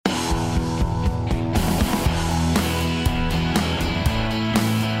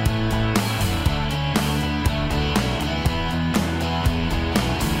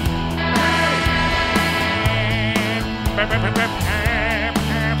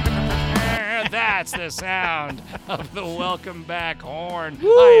That's the sound of the welcome back horn.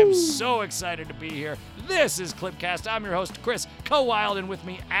 I am so excited to be here. This is Clipcast. I'm your host, Chris Cowild, and with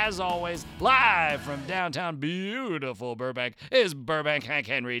me, as always, live from downtown beautiful Burbank, is Burbank Hank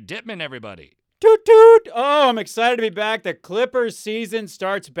Henry Dittman, everybody. Toot toot! Oh, I'm excited to be back. The Clippers season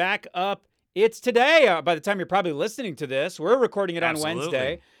starts back up. It's today. By the time you're probably listening to this, we're recording it on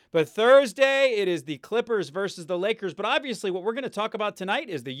Wednesday. But Thursday, it is the Clippers versus the Lakers. But obviously, what we're going to talk about tonight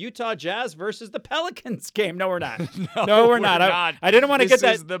is the Utah Jazz versus the Pelicans game. No, we're not. no, we're not. I didn't want to get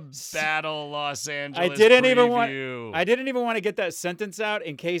that. This is the Battle Los Angeles I didn't even want to get that sentence out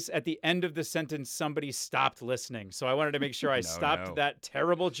in case at the end of the sentence somebody stopped listening. So I wanted to make sure I stopped that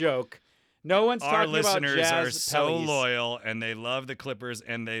terrible joke. No one's talking about Jazz. Our listeners are so Pellies. loyal, and they love the Clippers,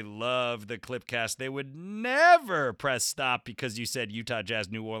 and they love the Clipcast. They would never press stop because you said Utah Jazz,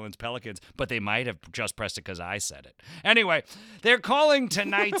 New Orleans Pelicans, but they might have just pressed it because I said it. Anyway, they're calling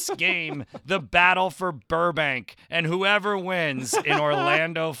tonight's game the Battle for Burbank, and whoever wins in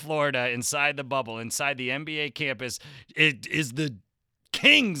Orlando, Florida, inside the bubble, inside the NBA campus, it is the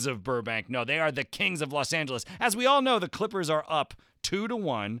Kings of Burbank. No, they are the Kings of Los Angeles. As we all know, the Clippers are up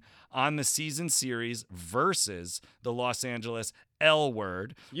 2-1 on the season series versus the Los Angeles L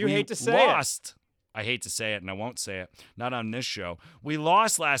Word. You hate to say it. I hate to say it, and I won't say it. Not on this show. We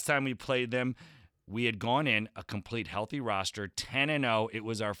lost last time we played them. We had gone in a complete healthy roster, 10-0. It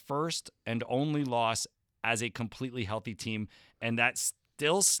was our first and only loss as a completely healthy team, and that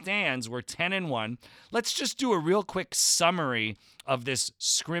still stands. We're 10-1. Let's just do a real quick summary of this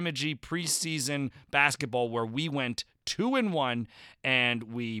scrimmagey preseason basketball where we went 2-1 and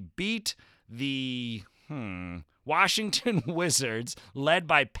we beat the Washington Wizards, led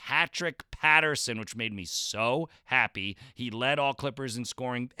by Patrick Patterson, which made me so happy. He led all Clippers in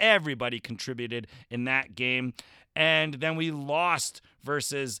scoring. Everybody contributed in that game. And then we lost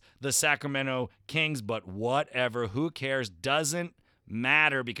versus the Sacramento Kings, but whatever, who cares? Doesn't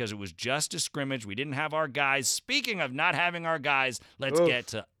matter because it was just a scrimmage. We didn't have our guys. Speaking of not having our guys, let's get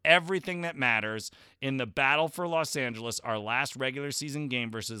to everything that matters in the battle for Los Angeles, our last regular season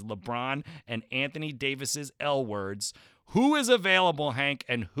game versus LeBron and Anthony Davis's L Words. Who is available, Hank,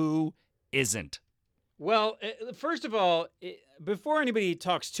 and who isn't? Well, first of all, before anybody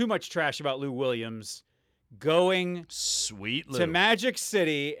talks too much trash about Lou Williams going to Magic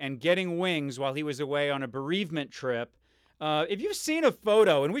City and getting wings while he was away on a bereavement trip, if you've seen a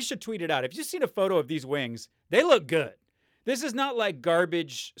photo, and we should tweet it out, if you've seen a photo of these wings, they look good. This is not like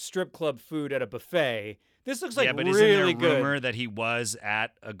garbage strip club food at a buffet. This looks like really good. Yeah, but isn't there a rumor that he was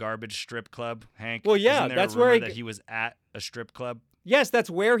at a garbage strip club, Hank? Well, yeah, that's where he was at a strip club. Yes, that's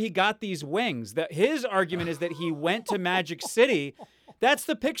where he got these wings. His argument is that he went to Magic City. That's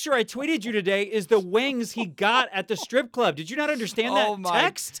the picture I tweeted you today, is the wings he got at the strip club. Did you not understand that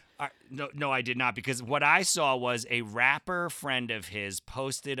text? No, I did not, because what I saw was a rapper friend of his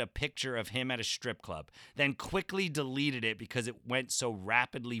posted a picture of him at a strip club, then quickly deleted it because it went so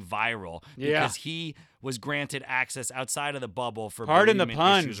rapidly viral because he was granted access outside of the bubble for pardon the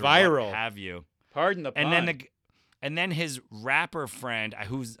pun, viral. What have you. Pardon the pun. And then his rapper friend, I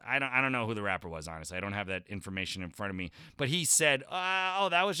don't know who the rapper was, honestly. I don't have that information in front of me. But he said,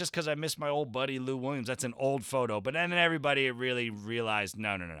 that was just because I missed my old buddy Lou Williams. That's an old photo. But then everybody really realized,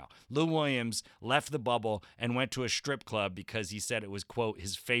 no. Lou Williams left the bubble and went to a strip club because he said it was, quote,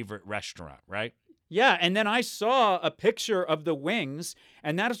 his favorite restaurant, right? Yeah, and then I saw a picture of the wings,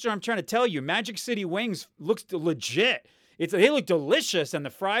 and that's what I'm trying to tell you. Magic City Wings looks legit. They look delicious, and the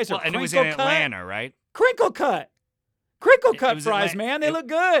fries are crinkle cut. And it was in Atlanta, right? Crinkle cut fries, man. They look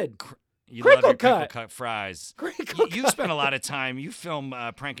good. You love your crinkle cut fries. You spend a lot of time. You film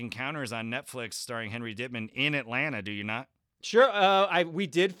Prank Encounters on Netflix starring Henry Dittman in Atlanta, do you not? Sure. We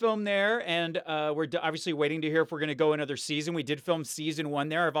did film there, and we're obviously waiting to hear if we're going to go another season. We did film season 1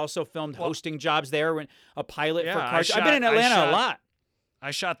 there. I've also filmed hosting jobs there, a pilot for Car Show. I've been in Atlanta a lot.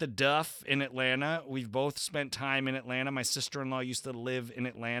 I shot The Duff in Atlanta. We've both spent time in Atlanta. My sister-in-law used to live in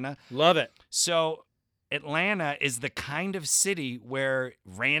Atlanta. Love it. So Atlanta is the kind of city where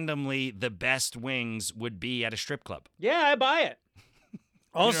randomly the best wings would be at a strip club. Yeah, I buy it.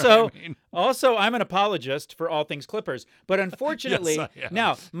 Also, I'm an apologist for all things Clippers, but unfortunately,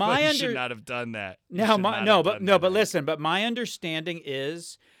 now you should not have done that. But listen, but my understanding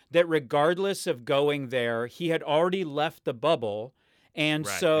is that regardless of going there, he had already left the bubble. And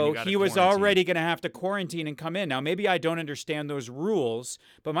so he was already going to have to quarantine and come in. Now, maybe I don't understand those rules,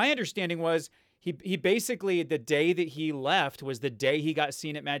 but my understanding was he basically, the day that he left was the day he got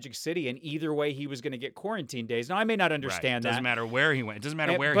seen at Magic City, and either way he was going to get quarantine days. Now I may not understand that. Doesn't matter where he went. It doesn't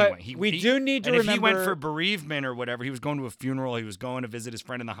matter where he went. We do need to remember. If he went for bereavement or whatever, he was going to a funeral, he was going to visit his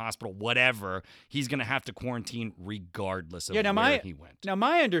friend in the hospital, whatever, he's going to have to quarantine regardless of where he went. Now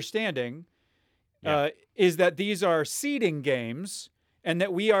my understanding is that these are seeding games, and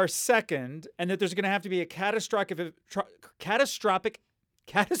that we are second, and that there's going to have to be a catastrophic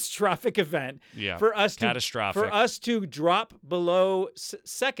event for us to drop below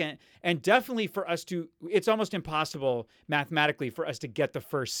second, and definitely for us to, it's almost impossible mathematically for us to get the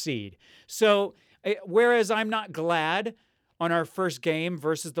first seed. So whereas I'm not glad on our first game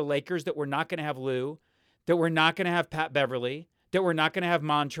versus the Lakers that we're not going to have Lou, that we're not going to have Pat Beverly, that we're not going to have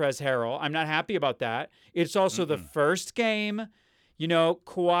Montrezl Harrell, I'm not happy about that. It's also the first game. You know,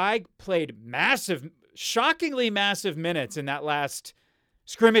 Kawhi played shockingly massive minutes in that last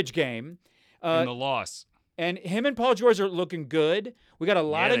scrimmage game. In the loss. And him and Paul George are looking good. We got a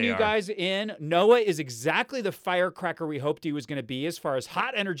lot of new guys in. Noah is exactly the firecracker we hoped he was going to be, as far as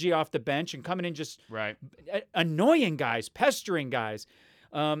hot energy off the bench and coming in just annoying guys, pestering guys.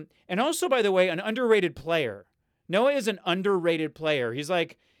 And also, by the way, an underrated player. Noah is an underrated player. He's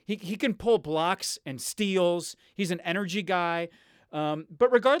like, he can pull blocks and steals. He's an energy guy.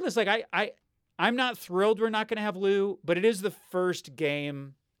 But regardless, like I'm not thrilled we're not going to have Lou, but it is the first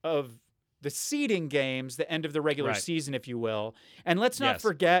game of the seeding games, the end of the regular season, if you will. And let's not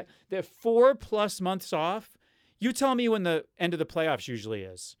forget that 4+ months off. You tell me when the end of the playoffs usually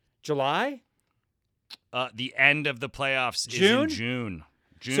is. July? The end of the playoffs is in June.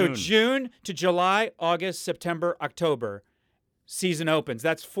 So June to July, August, September, October, season opens.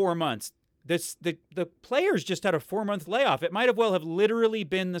 That's 4 months. The players just had a 4-month layoff. It might have literally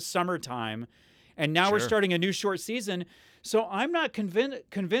been the summertime, and now we're starting a new short season. So I'm not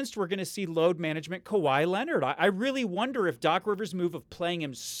convinced we're going to see load management Kawhi Leonard. I really wonder if Doc Rivers' move of playing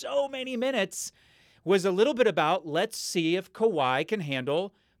him so many minutes was a little bit about, let's see if Kawhi can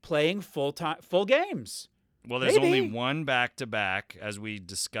handle playing full games. Well, there's only one back-to-back, as we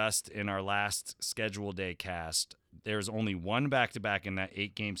discussed in our last schedule day cast. There's only one back-to-back in that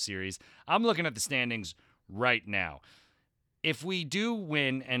 8-game series. I'm looking at the standings right now. If we do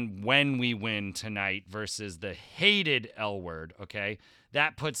win, and when we win tonight versus the hated L Word, okay,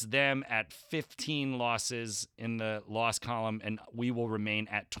 that puts them at 15 losses in the loss column, and we will remain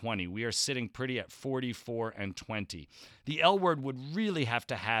at 20. We are sitting pretty at 44-20. The L Word would really have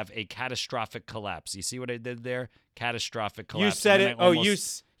to have a catastrophic collapse. You see what I did there? Catastrophic collapse. You said it.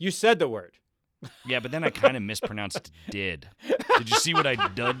 You said the word. Yeah, but then I kind of mispronounced did. Did you see what I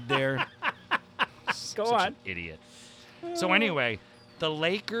did there? Go on. An idiot. So anyway, the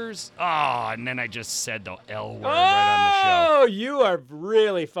Lakers. Oh, and then I just said the L word right on the show. Oh, you are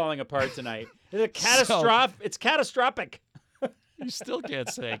really falling apart tonight. It's it's catastrophic. You still can't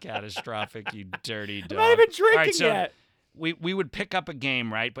say catastrophic, you dirty dog. I'm not even drinking yet. We would pick up a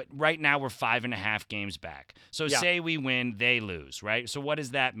game, right? But right now we're 5.5 games back. So say we win, they lose, right? So what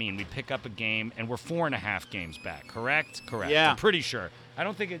does that mean? We pick up a game and we're 4.5 games back, correct? Correct. Yeah. I'm pretty sure. I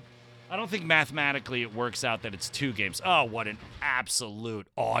don't think mathematically it works out that it's 2 games. Oh, what an absolute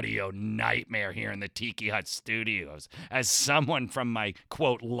audio nightmare here in the Tiki Hut studios. As someone from my,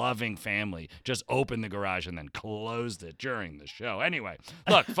 quote, loving family just opened the garage and then closed it during the show. Anyway,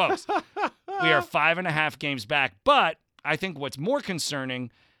 look, folks, we are 5.5 games back, but I think what's more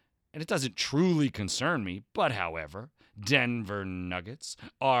concerning, and it doesn't truly concern me, but however, Denver Nuggets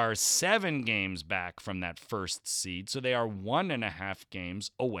are 7 games back from that first seed, so they are 1.5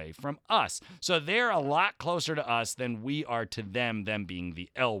 games away from us. So they're a lot closer to us than we are to them being the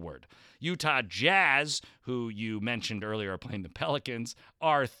L word. Utah Jazz, who you mentioned earlier are playing the Pelicans,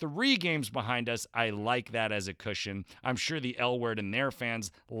 are 3 games behind us. I like that as a cushion. I'm sure the L word and their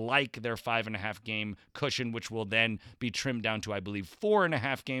fans like their 5.5 game cushion, which will then be trimmed down to, I believe,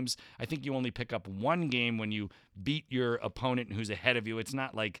 4.5 games. I think you only pick up 1 game when you beat your opponent who's ahead of you. It's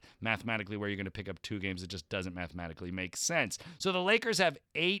not like mathematically where you're going to pick up 2 games. It just doesn't mathematically make sense. So the Lakers have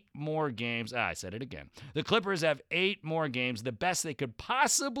 8 more games. I said it again. The Clippers have 8 more games. The best they could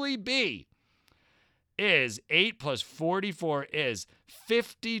possibly be is 8 plus 44 is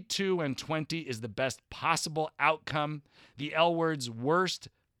 52-20 is the best possible outcome. The L word's worst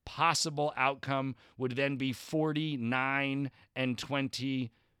possible outcome would then be 49-22,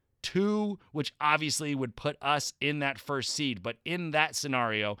 which obviously would put us in that first seed. But in that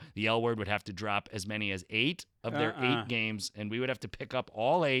scenario, the L word would have to drop as many as 8 of their 8 games, and we would have to pick up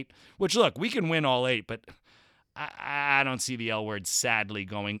all 8, which, look, we can win all 8, but I don't see the L word sadly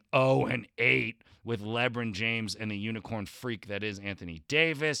going 0-8 with LeBron James and the unicorn freak that is Anthony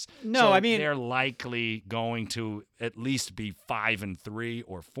Davis. No, so I mean they're likely going to at least be 5-3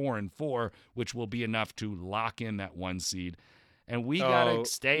 or 4-4, which will be enough to lock in that 1 seed. And we gotta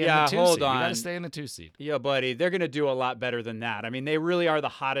stay in the 2 hold seed. on. We gotta stay in the 2 seed. Yeah, buddy, they're gonna do a lot better than that. I mean, they really are the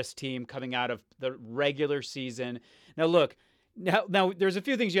hottest team coming out of the regular season. Now, look. Now, there's a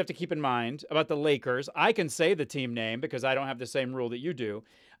few things you have to keep in mind about the Lakers. I can say the team name because I don't have the same rule that you do.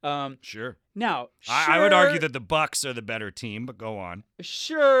 Sure. Now, I would argue that the Bucks are the better team, but go on.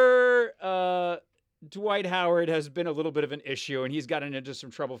 Sure, Dwight Howard has been a little bit of an issue, and he's gotten into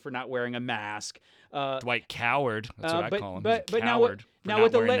some trouble for not wearing a mask. Dwight Coward. That's what I call him. But now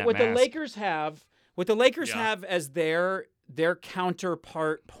what the Lakers have as their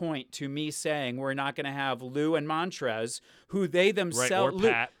counterpart point to me saying we're not going to have Lou and Montrez, who they themselves.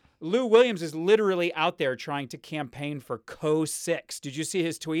 Right, Lou Williams is literally out there trying to campaign for Co-6. Did you see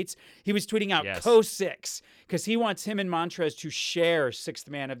his tweets? He was tweeting out Co-6 because he wants him and Montrez to share 6th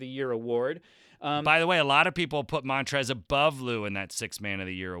Man of the Year award. By the way, a lot of people put Montrez above Lou in that 6th Man of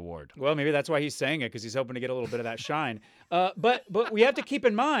the Year award. Well, maybe that's why he's saying it, because he's hoping to get a little bit of that shine. But we have to keep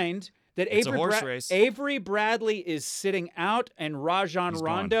in mind that Avery Bradley is sitting out and Rajon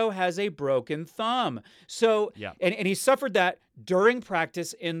Rondo has a broken thumb. So and he suffered that during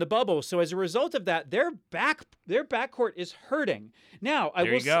practice in the bubble. So as a result of that, their backcourt is hurting. Now,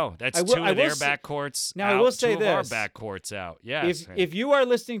 there you go. That's 2 of their backcourts. Now, I will say 2 of our backcourts out. Yes. If you are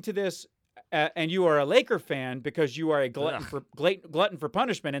listening to this and you are a Laker fan because you are a glutton for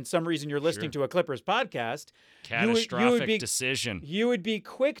punishment, and some reason you're listening to a Clippers podcast, catastrophic decision. You would be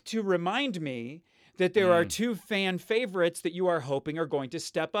quick to remind me that there are 2 fan favorites that you are hoping are going to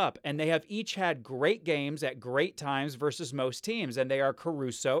step up, and they have each had great games at great times versus most teams, and they are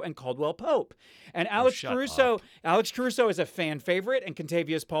Caruso and Caldwell Pope. And Alex Caruso is a fan favorite, and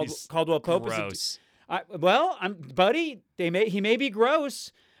Kentavious Caldwell Pope gross. He may be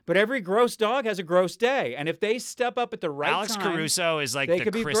gross. But every gross dog has a gross day. And if they step up at the right time... Alex Caruso is like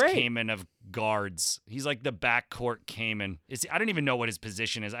the Chris Kaman of guards. He's like the backcourt Kaman. I don't even know what his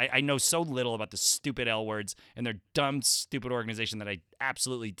position is. I know so little about the stupid L words and their dumb, stupid organization that I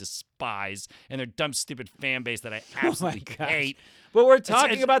absolutely despise, and their dumb, stupid fan base that I absolutely hate. But we're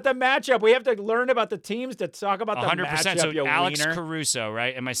talking about the matchup. We have to learn about the teams to talk about the 100%. Matchup. So Alex Caruso,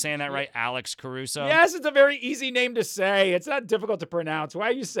 right? Am I saying that right? Alex Caruso? Yes, it's a very easy name to say. It's not difficult to pronounce. Why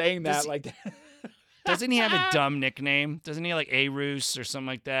are you saying that like that? Doesn't he have a dumb nickname? Doesn't he like A-Roos or something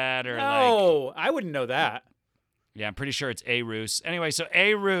like that? Or no, I wouldn't know that. Yeah, I'm pretty sure it's A-Roos. Anyway, so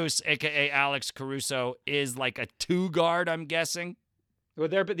A-Roos, a.k.a. Alex Caruso, is like a 2-guard, I'm guessing. Well,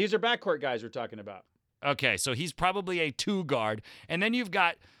 but these are backcourt guys we're talking about. Okay, so he's probably a 2-guard. And then you've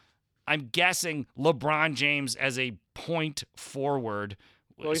got, I'm guessing, LeBron James as a point forward.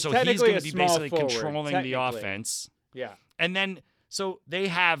 Well, so he's going to be basically forward, controlling the offense. Yeah. And then, so they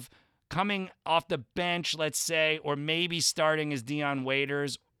have coming off the bench, let's say, or maybe starting as Dion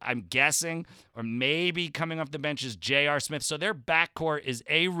Waiters, I'm guessing, or maybe coming off the bench is J.R. Smith. So their backcourt is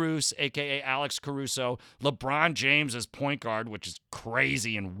A-Roos, a.k.a. Alex Caruso, LeBron James as point guard, which is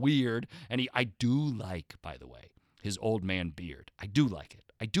crazy and weird. And I do like, by the way, his old man beard. I do like it.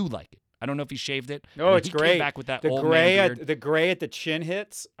 I don't know if he shaved it. No, it's great. Came back with that old man beard. The gray at the chin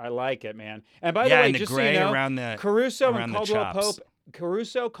hits. I like it, man. And by the way, just so you know, Caruso and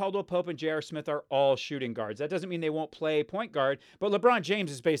Caldwell Pope, and J.R. Smith are all shooting guards. That doesn't mean they won't play point guard, but LeBron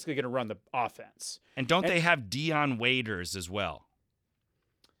James is basically going to run the offense. And don't they have Dion Waiters as well?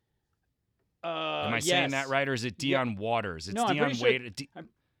 Am I saying that right, or is it Dion Waters? It's Dion Waiters.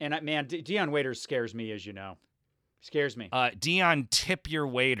 Dion Waiters scares me, as you know. Scares me. Dion, tip your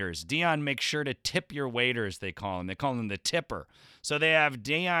waiters. Dion, make sure to tip your waiters, they call him. They call him the tipper. So they have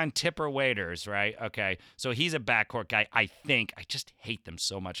Dion Tipper Waiters, right? Okay. So he's a backcourt guy, I think. I just hate them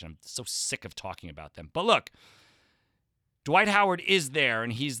so much, and I'm so sick of talking about them. But look, Dwight Howard is there,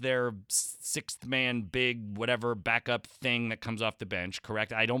 and he's their 6th man, big, whatever, backup thing that comes off the bench,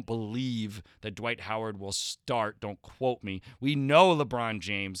 correct? I don't believe that Dwight Howard will start. Don't quote me. We know LeBron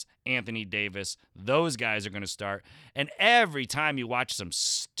James, Anthony Davis, those guys are going to start. And every time you watch some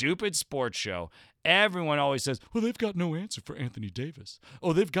stupid sports show, everyone always says, well, they've got no answer for Anthony Davis.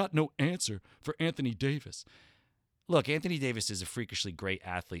 Oh, they've got no answer for Anthony Davis. Look, Anthony Davis is a freakishly great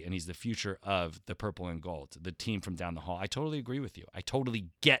athlete, and he's the future of the purple and gold, the team from down the hall. I totally agree with you. I totally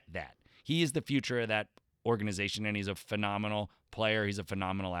get that. He is the future of that organization, and he's a phenomenal player. He's a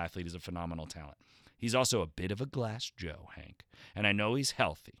phenomenal athlete. He's a phenomenal talent. He's also a bit of a glass Joe, Hank, and I know he's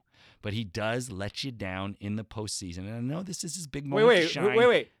healthy, but he does let you down in the postseason, and I know this is his big moment to shine.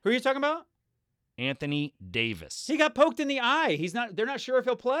 Wait. Who are you talking about? Anthony Davis. He got poked in the eye. They're not sure if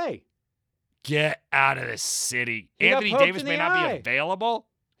he'll play. Get out of the city. He got Anthony poked Davis in may the not eye. be available.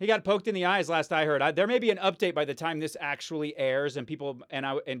 He got poked in the eyes last I heard. There may be an update by the time this actually airs, and people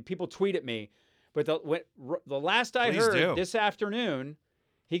tweet at me. But the last I Please heard do. this afternoon,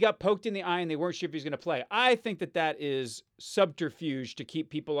 he got poked in the eye, and they weren't sure if he was going to play. I think that is subterfuge to keep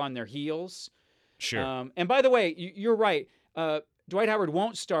people on their heels. Sure. And by the way, you're right. Dwight Howard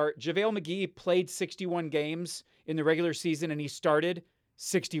won't start. JaVale McGee played 61 games in the regular season, and he started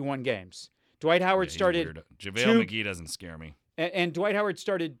 61 games. Dwight Howard started. JaVale McGee doesn't scare me. And Dwight Howard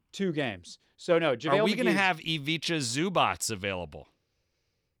started 2 games. So, no, JaVale Are we going to McGee's- have Ivica Zubats available?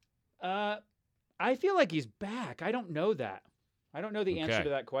 I feel like he's back. I don't know that. I don't know the answer Okay. to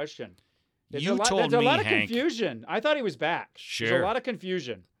that question. There's You a lot, told there's a me, lot of Hank. confusion. I thought he was back. There's Sure. a lot of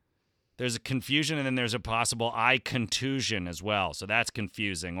confusion. There's a confusion, and then there's a possible eye contusion as well. So that's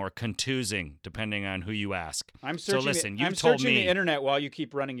confusing or contusing, depending on who you ask. I'm searching. So listen, I'm you've told searching me, the internet while you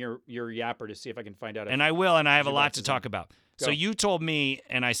keep running your yapper to see if I can find out. and I will, and I have a lot Zubats to is talk in. about. Go. So you told me,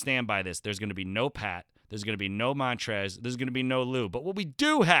 and I stand by this. There's going to be no Pat. There's going to be no Montrez. There's going to be no Lou. But what we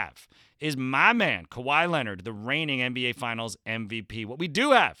do have is my man, Kawhi Leonard, the reigning NBA Finals MVP. What we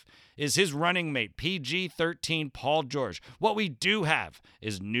do have is his running mate, PG-13 Paul George. What we do have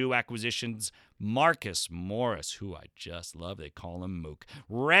is new acquisitions, Marcus Morris, who I just love. They call him Mook.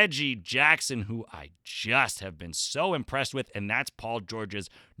 Reggie Jackson, who I just have been so impressed with, and that's Paul George's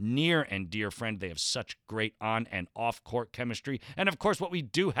near and dear friend. They have such great on and off court chemistry. And of course, what we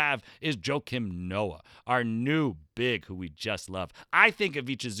do have is Joakim Noah, our new big, who we just love. I think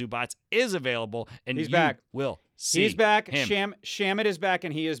Ivica Zubats is available, and He's you back. will see He's back. him. Shamit is back,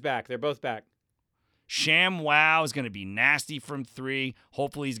 and he is back. They're both back. Sham Wow is going to be nasty from 3.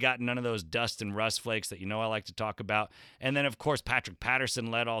 Hopefully he's got none of those dust and rust flakes that I like to talk about. And then, of course, Patrick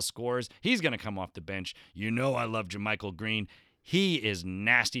Patterson led all scorers. He's going to come off the bench. I love JaMychal Green. He is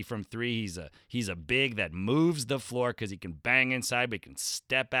nasty from 3. He's a big that moves the floor because he can bang inside, but he can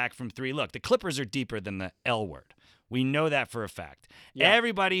step back from 3. Look, the Clippers are deeper than the L word. We know that for a fact. Yeah.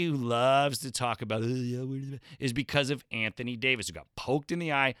 Everybody who loves to talk about is because of Anthony Davis, who got poked in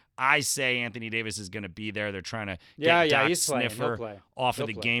the eye. I say Anthony Davis is going to be there. They're trying to get Doc he's playing. He'll Sniffer play. off He'll of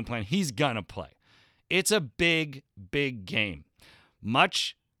the play. game plan. He's going to play. It's a big, big game.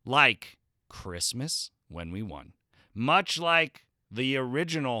 Much like Christmas when we won. Much like the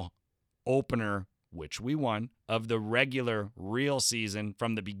original opener, which we won, of the regular real season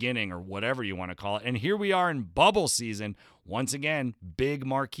from the beginning, or whatever you want to call it. And here we are in bubble season. Once again, big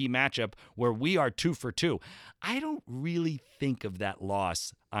marquee matchup where we are 2 for 2. I don't really think of that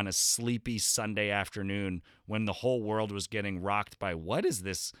loss on a sleepy Sunday afternoon when the whole world was getting rocked by what is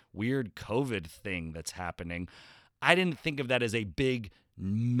this weird COVID thing that's happening. I didn't think of that as a big,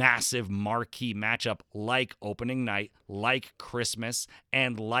 massive marquee matchup like opening night, like Christmas,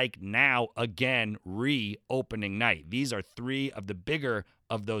 and like now, again, reopening night. These are 3 of the bigger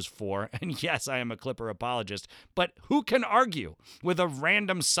of those 4. And yes, I am a Clipper apologist, but who can argue with a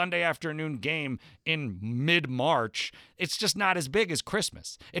random Sunday afternoon game in mid-March? It's just not as big as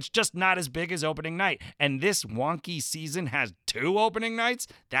Christmas. It's just not as big as opening night. And this wonky season has 2 opening nights?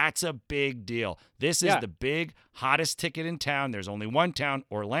 That's a big deal. This is the big, hottest ticket in town. There's only one town,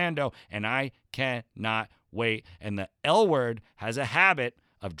 Orlando, and I cannot wait. And the L word has a habit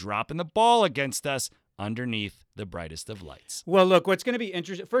of dropping the ball against us underneath the brightest of lights. Well, look, what's going to be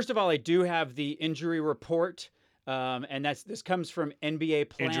interesting. First of all, I do have the injury report, and this comes from NBA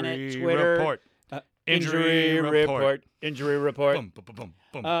Planet Injury Twitter. report. Injury report. Injury report. Boom, boom, boom,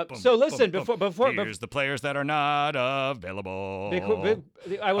 boom, boom, So listen, boom, before here's the players that are not available.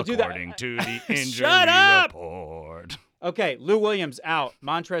 I will do that. According to the injury Shut up! report. Okay, Lou Williams out.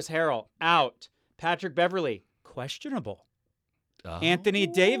 Montrezl Harrell out. Patrick Beverly questionable. Anthony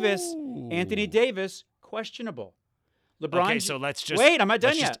Davis questionable. LeBron. Okay, so let's just wait. I'm not done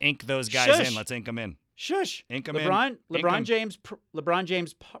let's yet. just ink those guys Shush. in. Let's ink them in. Shush. Ink 'em in. LeBron Ink 'em.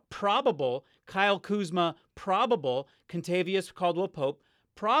 James probable. Kyle Kuzma probable. Contavious Caldwell Pope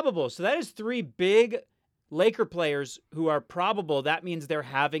probable. So that is 3 big Laker players who are probable. That means they're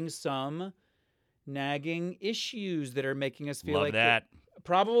having some nagging issues that are making us feel Love like that.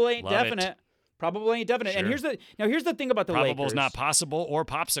 probable ain't Love it. definite. Probably ain't definite. And Sure. here's the thing about the Probable's Lakers. not possible or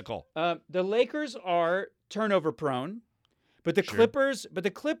popsicle. The Lakers are turnover prone, but the Sure.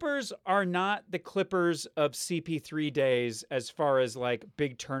 Clippers are not the Clippers of CP3 days as far as like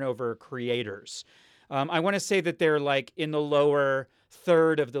big turnover creators. I want to say that they're like in the lower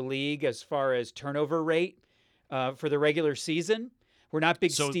third of the league as far as turnover rate for the regular season. We're not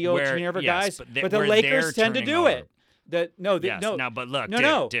big steal turnover guys, but the where Lakers they're tend to turning do over. it. No, but look,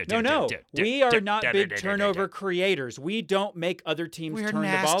 no. dude, We are not big turnover creators. We don't make other teams turn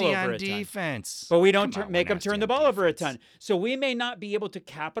the ball over a ton. Defense. But we don't make them turn the ball over a ton. So we may not be able to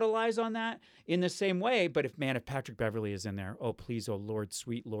capitalize on that in the same way. But if Patrick Beverley is in there, oh please, oh Lord,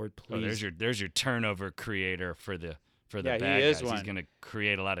 sweet Lord, please. There's your turnover creator for the bad guys. He's going to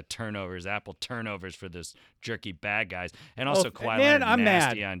create a lot of turnovers, Apple turnovers for this jerky bad guys, and also Kawhi Leonard I'm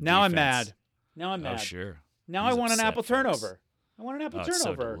nasty mad. on Now defense. I'm mad. Oh sure. Now I want an Apple turnover. I want an Apple turnover. It's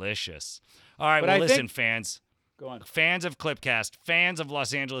so delicious. All right, listen, fans. Go on. Fans of Clipcast, fans of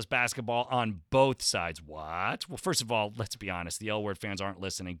Los Angeles basketball on both sides. What? Well, first of all, let's be honest. The L Word fans aren't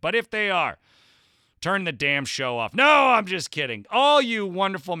listening. But if they are, turn the damn show off. No, I'm just kidding. All you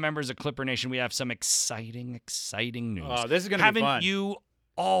wonderful members of Clipper Nation, we have some exciting news. Oh, this is going to be fun. Haven't you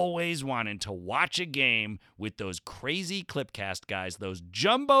always wanted to watch a game with those crazy Clipcast guys, those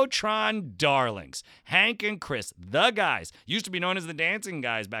Jumbotron darlings, Hank and Chris, the guys, used to be known as the Dancing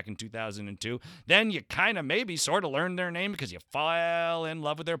Guys back in 2002. Then you kind of maybe sort of learned their name because you fell in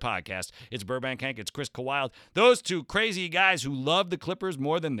love with their podcast. It's Burbank Hank, it's Chris Kawilde. Those two crazy guys who love the Clippers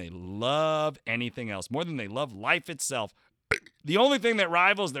more than they love anything else, more than they love life itself. The only thing that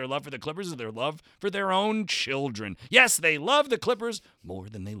rivals their love for the Clippers is their love for their own children. Yes, they love the Clippers more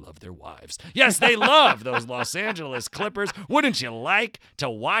than they love their wives. Yes, they love those Los Angeles Clippers. Wouldn't you like to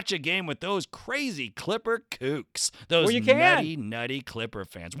watch a game with those crazy Clipper kooks? Those nutty Clipper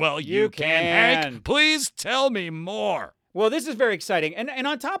fans. Well, you can, Hank. Please tell me more. Well, this is very exciting. And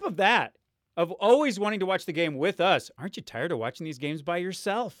on top of that, of always wanting to watch the game with us, aren't you tired of watching these games by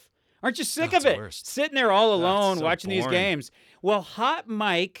yourself? Aren't you sick of it? Sitting there all alone watching these games. Well, Hot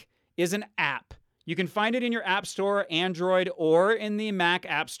Mic is an app. You can find it in your app store, Android, or in the Mac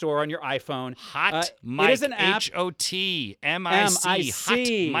app store on your iPhone. Hot Mic. It is an app. HOTMIC. Hot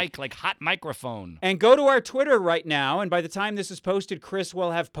Mic, like hot microphone. And go to our Twitter right now. And by the time this is posted, Chris will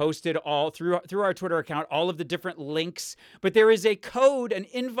have posted all through our Twitter account all of the different links. But there is a code, an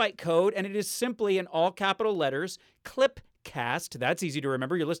invite code, and it is simply in all capital letters, Clipcast. That's easy to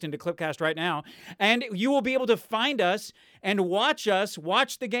remember. You're listening to Clipcast right now. And you will be able to find us and watch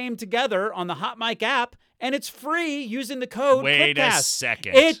the game together on the Hot Mic app. And it's free using the code Wait Clipcast. a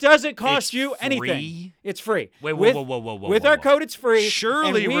second. It doesn't cost you free? anything. It's free. Whoa. With our code, it's free.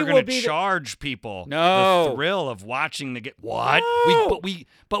 Surely we're going to charge people the thrill of watching the game. What? No.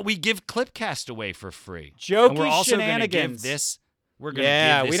 But we give Clipcast away for free. Jokey and we're also shenanigans. We're going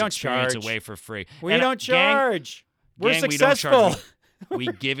to give this we don't experience charge. away for free. We don't charge. We're successful. We don't charge. We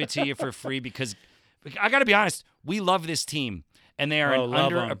give it to you for free because I got to be honest, we love this team and they are an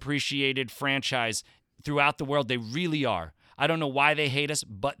underappreciated franchise throughout the world. They really are. I don't know why they hate us,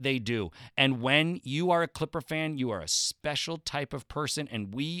 but they do. And when you are a Clipper fan, you are a special type of person,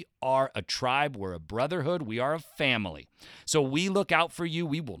 and we are a tribe. We're a brotherhood. We are a family. So we look out for you.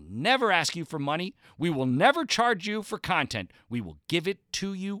 We will never ask you for money. We will never charge you for content. We will give it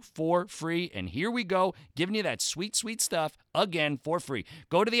to you for free. And here we go, giving you that sweet, sweet stuff again for free.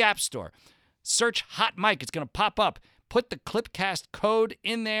 Go to the App Store. Search Hot Mic. It's going to pop up. Put the Clipcast code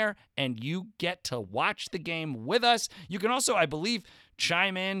in there, and you get to watch the game with us. You can also, I believe,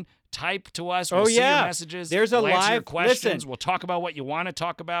 chime in, type to us. We'll see your messages. There's we'll answer your questions. We'll talk about what you want to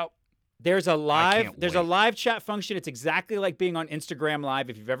talk about. There's a live chat function. It's exactly like being on Instagram Live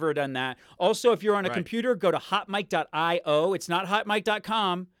if you've ever done that. Also, if you're on a computer, go to hotmic.io. It's not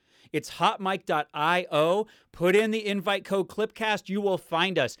hotmic.com. It's hotmic.io. Put in the invite code Clipcast. You will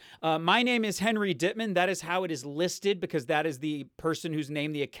find us. My name is Henry Dittman. That is how it is listed because that is the person whose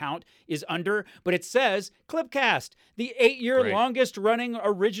name the account is under. But it says Clipcast. The 8-year longest running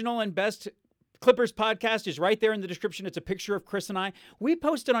original and best Clippers podcast is right there in the description. It's a picture of Chris and I. We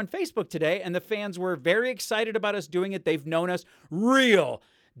posted on Facebook today, and the fans were very excited about us doing it. They've known us. Real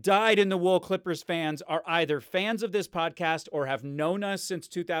dyed-in-the-wool Clippers fans are either fans of this podcast or have known us since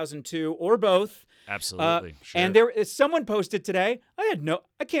 2002 or both. Absolutely. Sure. And someone posted today, I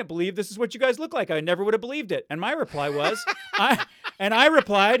can't believe this is what you guys look like. I never would have believed it. And my reply was, I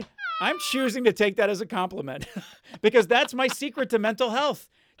replied, I'm choosing to take that as a compliment because that's my secret to mental health.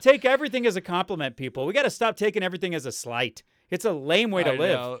 Take everything as a compliment, people. We got to stop taking everything as a slight. It's a lame way to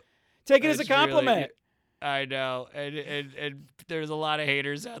live. Take it as a compliment. I know, and there's a lot of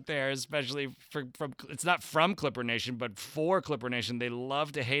haters out there, especially from it's not from Clipper Nation, but for Clipper Nation. They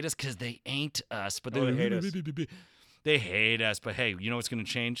love to hate us because they ain't us, but they hate us. They hate us, but hey, you know what's going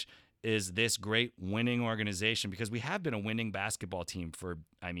to change is this great winning organization because we have been a winning basketball team for,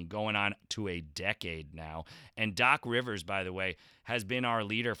 going on to a decade now. And Doc Rivers, by the way, has been our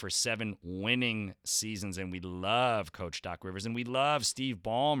leader for 7 winning seasons, and we love Coach Doc Rivers, and we love Steve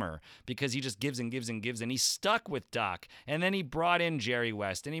Ballmer because he just gives and gives and gives, and he's stuck with Doc. And then he brought in Jerry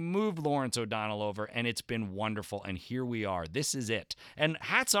West, and he moved Lawrence O'Donnell over, and it's been wonderful, and here we are. This is it. And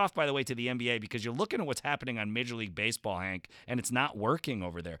hats off, by the way, to the NBA, because you're looking at what's happening on Major League Baseball, Hank, and it's not working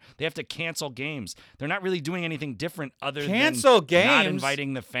over there. They have to cancel games. They're not really doing anything different other than not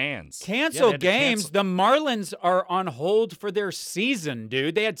inviting the fans. Cancel games. The Marlins are on hold for their season,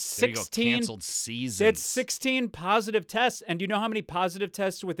 dude. They had 16 canceled seasons. They had 16 positive tests. And do you know how many positive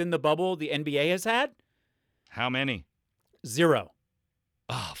tests within the bubble the NBA has had? How many? 0.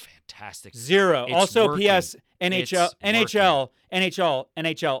 Oh, fantastic. 0. It's also, working. PS, NHL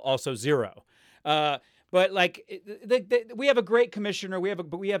also 0. But like, we have a great commissioner. We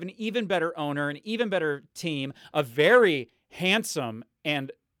have an even better owner, an even better team, a very handsome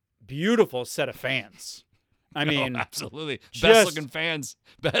and beautiful set of fans. I mean, absolutely. Best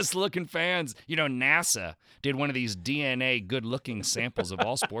looking fans. You know, NASA did one of these DNA good looking samples of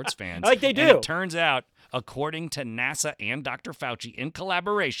all sports fans. Like they do. And it turns out, according to NASA and Dr. Fauci in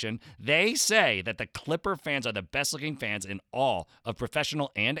collaboration, they say that the Clipper fans are the best looking fans in all of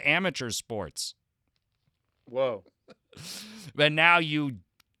professional and amateur sports. Whoa. But now you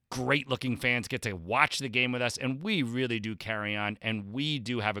great-looking fans get to watch the game with us, and we really do carry on, and we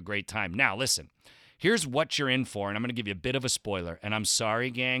do have a great time. Now, listen, here's what you're in for, and I'm going to give you a bit of a spoiler, and I'm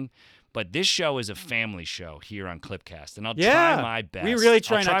sorry, gang, but this show is a family show here on Clipcast, and I'll try my best. We really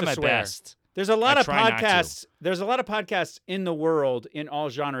try not to my swear. Best. There's a lot of podcasts. There's a lot of podcasts in the world in all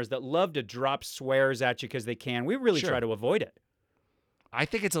genres that love to drop swears at you because they can. We really try to avoid it. I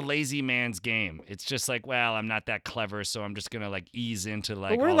think it's a lazy man's game. It's just like, well, I'm not that clever, so I'm just gonna like ease into like.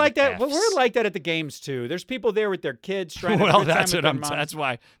 But we're like that. But we're like that at the games too. There's people there with their kids trying to. Well, that's what I'm. That's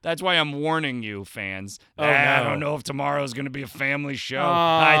why I'm warning you, fans. Oh, no. I don't know if tomorrow's gonna be a family show.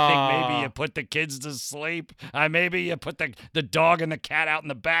 I think maybe you put the kids to sleep. Maybe you put the dog and the cat out in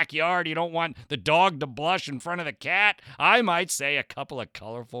the backyard. You don't want the dog to blush in front of the cat. I might say a couple of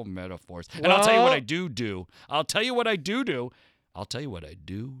colorful metaphors, and I'll tell you what I do. I'll tell you what I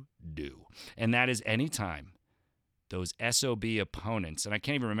do. And that is anytime those SOB opponents, and I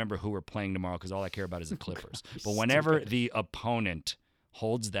can't even remember who we're playing tomorrow because all I care about is the Clippers. But whenever the opponent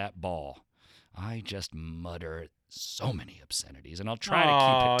holds that ball, I just mutter so many obscenities, and I'll try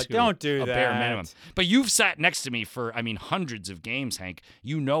to keep it to a bare minimum. But you've sat next to me for, hundreds of games, Hank.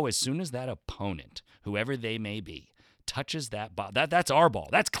 You know as soon as that opponent, whoever they may be, touches that ball. That's our ball.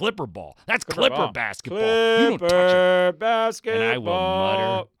 That's Clipper ball. That's Clipper basketball. You don't touch it.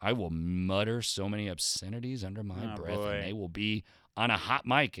 Basketball. And I will mutter so many obscenities under my breath, and they will be on a hot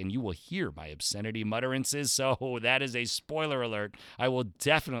mic, and you will hear my obscenity mutterances. So that is a spoiler alert. I will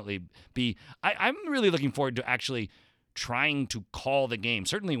definitely be. I'm really looking forward to actually trying to call the game.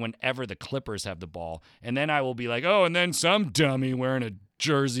 Certainly whenever the Clippers have the ball, and then I will be like, and then some dummy wearing a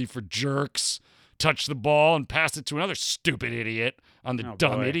jersey for jerks touch the ball and pass it to another stupid idiot on the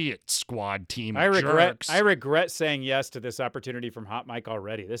dumb idiot squad team. I regret saying yes to this opportunity from Hot Mike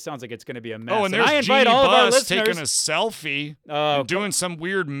already. This sounds like it's going to be a mess. And there's I invite Jeannie all of our Buss listeners taking a selfie and doing some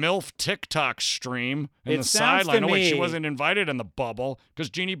weird MILF TikTok stream in the sideline. Wait, she wasn't invited in the bubble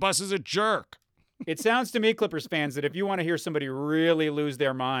because Jeannie Buss is a jerk. It sounds to me, Clippers fans, that if you want to hear somebody really lose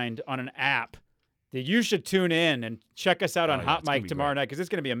their mind on an app, that you should tune in and check us out on Hot Mic tomorrow night because it's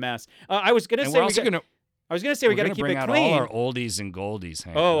going to be a mess. I was going to say we got to keep it clean. All our oldies and goldies,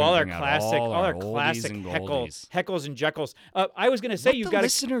 Hank. All our classic Heckles and Jekylls. I was going to say the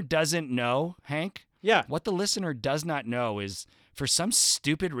listener doesn't know, Hank. Yeah. What the listener does not know is, for some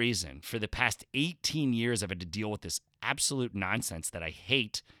stupid reason, for the past 18 years, I've had to deal with this absolute nonsense that I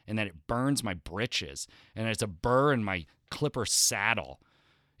hate, and that it burns my britches, and it's a burr in my Clipper saddle.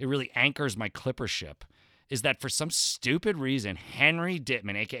 It really anchors my Clipper ship, is that for some stupid reason, Henry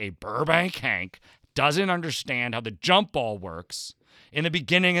Dittman, a.k.a. Burbank Hank, doesn't understand how the jump ball works in the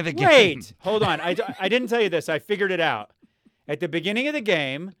beginning of the game. Wait, hold on. I didn't tell you this. I figured it out. At the beginning of the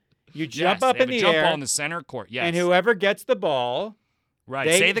game, you jump up in the jump air. Ball in the center court, yes. And whoever gets the ball,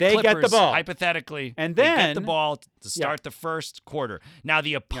 say the Clippers, get the ball. Hypothetically, and then they get the ball to start the first quarter. Now,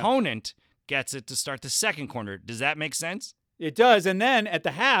 the opponent gets it to start the second quarter. Does that make sense? It does, and then at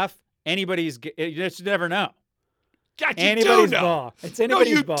the half, you just never know. God, anybody's ball. It's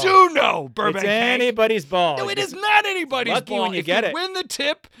anybody's ball. No, you do know, Burbank. It's anybody's ball. No, it is not anybody's lucky ball. When you get it. Win the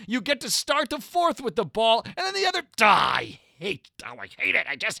tip, you get to start the fourth with the ball, and then the other. I hate it.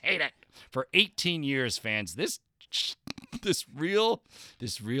 I just hate it. For 18 years, fans, this this real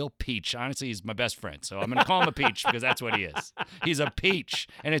peach. Honestly, he's my best friend, so I'm gonna call him a peach because that's what he is. He's a peach,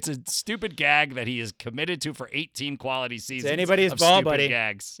 and it's a stupid gag that he is committed to for 18 quality seasons. It's anybody's of ball, stupid buddy.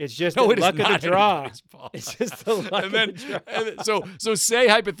 Gags. It's just no, the it is luck of the not draw. anybody's ball. It's just the luck and then, of the draw. so say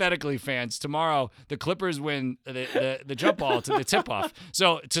hypothetically, fans, tomorrow the Clippers win the jump ball to the tip-off.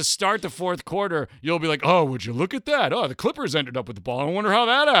 So to start the fourth quarter, you'll be like, oh, would you look at that? Oh, the Clippers ended up with the ball. I wonder how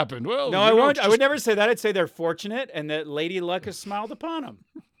that happened. Well, no, I won't. I would never say that. I'd say they're fortunate and that Lady Luck has smiled upon them.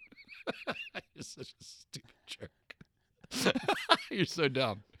 You're such a stupid jerk. You're so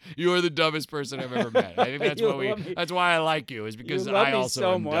dumb. You are the dumbest person I've ever met. I think that's why I like you, is because I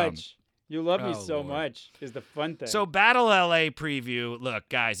also am dumb. You love me so much is the fun thing. So Battle LA preview. Look,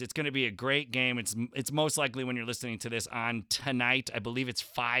 guys, it's going to be a great game. It's most likely when you're listening to this on tonight. I believe it's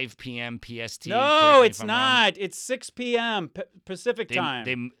 5 p.m. PST. No, it's not. It's 6 p.m. Pacific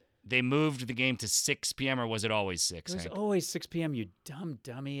time. They moved the game to 6 p.m. or was it always 6? It was always 6 p.m. You dumb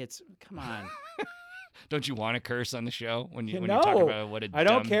dummy. Come on. Don't you want to curse on the show when you no, talk about what a I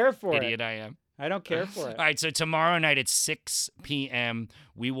don't care for idiot I am? I don't care for it. All right, so tomorrow night at 6 p.m.,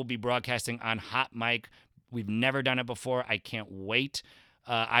 we will be broadcasting on Hot Mic. We've never done it before. I can't wait.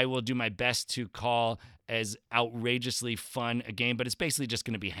 I will do my best to call as outrageously fun a game, but it's basically just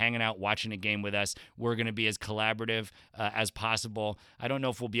going to be hanging out, watching a game with us. We're going to be as collaborative as possible. I don't know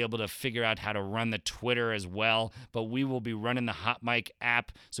if we'll be able to figure out how to run the Twitter as well, but we will be running the Hot Mic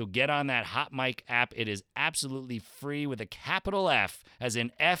app. So get on that Hot Mic app. It is absolutely free with a capital F, as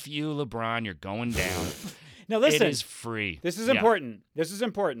in F-U, LeBron, you're going down. Now listen. It is free. This is important. This is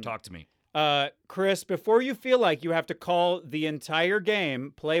important. Talk to me. Chris, before you feel like you have to call the entire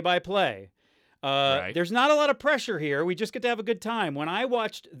game play-by-play, right. There's not a lot of pressure here. We just get to have a good time. When I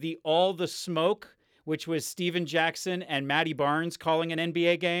watched All the Smoke, which was Steven Jackson and Matty Barnes calling an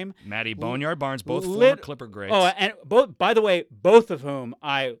NBA game. Matty Boneyard Barnes, both former Clipper greats. Oh, and by the way, both of whom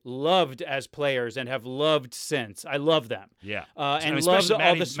I loved as players and have loved since. I love them. Yeah. And loved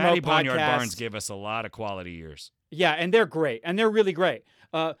All the Smoke Matty Boneyard podcast. Barnes gave us a lot of quality years. Yeah, and they're great. And they're really great.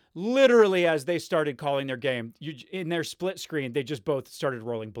 Literally, as they started calling their game, in their split screen, they just both started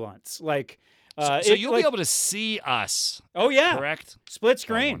rolling blunts. So you'll be able to see us. Oh, yeah. Correct? Split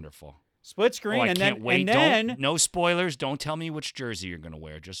screen. Oh, wonderful. Split screen. I and can't then, wait. And then, no spoilers. Don't tell me which jersey you're going to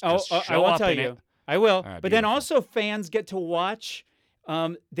wear. Just I show will up tell in you. it. I will. Right, but then also fans get to watch.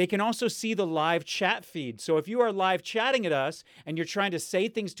 They can also see the live chat feed. So if you are live chatting at us and you're trying to say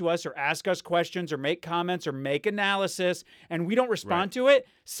things to us or ask us questions or make comments or make analysis and we don't respond to it,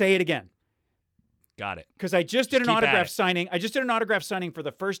 say it again. Got it. Because I just did an keep autograph at it. signing. I just did an autograph signing for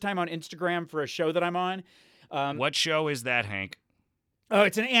the first time on Instagram for a show that I'm on. What show is that, Hank? Oh,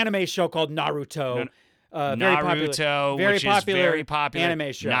 it's an anime show called Naruto. Naruto, which is very popular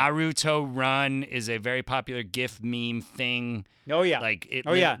anime show. Naruto Run is a very popular GIF meme thing. Oh yeah,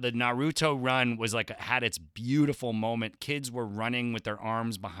 the Naruto Run was had its beautiful moment. Kids were running with their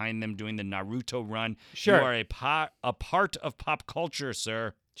arms behind them, doing the Naruto Run. Sure, you are a part of pop culture,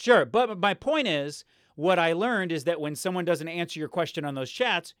 sir. Sure, but my point is, what I learned is that when someone doesn't answer your question on those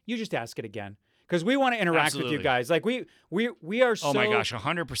chats, you just ask it again. Because we want to interact with you guys. We are so... Oh my gosh,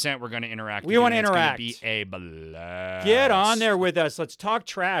 100% we're going to interact with you. We want to interact. It's going to be a blast. Get on there with us. Let's talk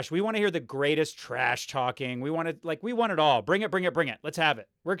trash. We want to hear the greatest trash talking. We want it all. Bring it. Let's have it.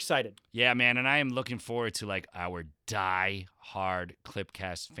 We're excited. Yeah, man, and I am looking forward to our die-hard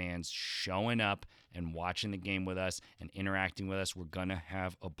Clipcast fans showing up and watching the game with us and interacting with us. We're going to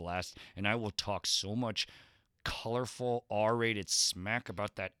have a blast, and I will talk so much colorful R-rated smack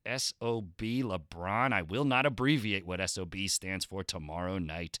about that SOB LeBron. I will not abbreviate what SOB stands for tomorrow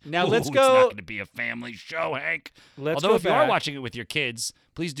night. Now let's go. It's not going to be a family show, Hank. Although if you are watching it with your kids,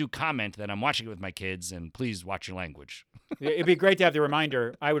 please do comment that I'm watching it with my kids, and please watch your language. It'd be great to have the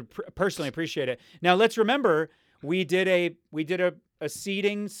reminder. I would personally appreciate it. Now let's remember we did a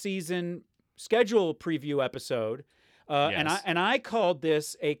seeding season schedule preview episode. Yes. And I called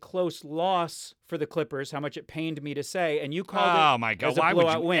this a close loss for the Clippers, how much it pained me to say, and you called it oh my God, as a why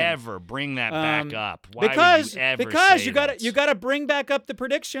blowout would you win. ever bring that back up? Why because would you ever because say you that? got to bring back up the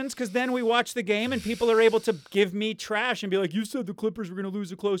predictions, because then we watch the game and people are able to give me trash and be like, you said the Clippers were going to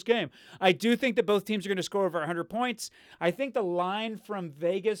lose a close game. I do think that both teams are going to score over 100 points. I think the line from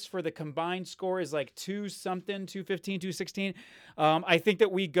Vegas for the combined score is like 2-something, 215, 216. I think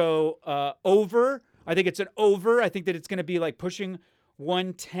that we go over. I think it's an over. I think that it's going to be pushing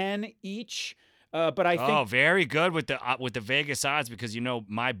 110 each. But I think very good with the Vegas odds, because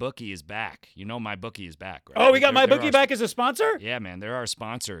my bookie is back. My bookie is back. Right? Oh, we got my bookie back as a sponsor? Yeah, man, they're our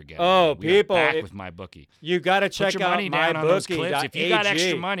sponsor again. Oh, we people, are back with my bookie. You got to check Put your out money down on those clips. If you got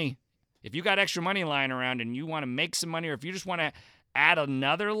extra MyBookie.ag. money, If you got extra money lying around and you want to make some money, or if you just want to add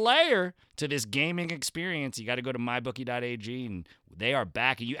another layer to this gaming experience, you got to go to mybookie.ag, and they are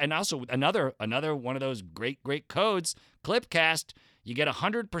backing you. And also another one of those great codes, Clipcast. You get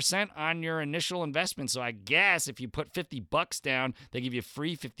 100% on your initial investment. So I guess if you put $50 down, they give you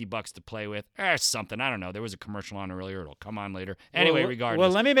free $50 to play with, or something. I don't know. There was a commercial on earlier. It'll come on later. Anyway, regardless. Well,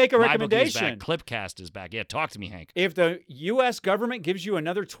 let me make a recommendation. Is back. Clipcast is back. Yeah, talk to me, Hank. If the U.S. government gives you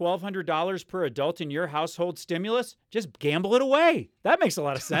another $1,200 per adult in your household stimulus, just gamble it away. That makes a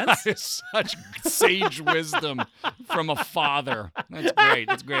lot of sense. That is such sage wisdom from a father. That's great.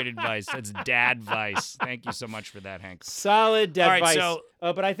 That's great advice. That's dad advice. Thank you so much for that, Hank. Solid dad advice. So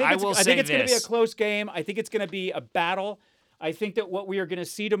but I think it's going to be a close game. I think it's going to be a battle. I think that what we are going to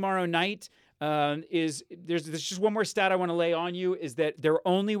see tomorrow night is there's just one more stat I want to lay on you, is that there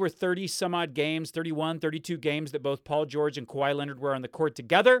only were 30 some odd games, 31, 32 games that both Paul George and Kawhi Leonard were on the court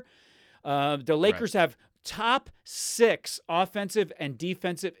together. The Lakers have top 6 offensive and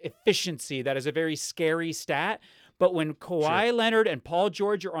defensive efficiency. That is a very scary stat. But when Kawhi Leonard and Paul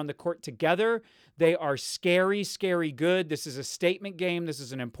George are on the court together, they are scary, scary good. This is a statement game. This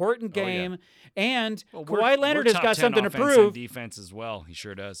is an important game. And Kawhi Leonard has got something to prove. And defense as well. He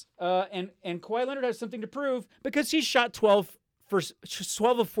sure does. And Kawhi Leonard has something to prove because he shot 12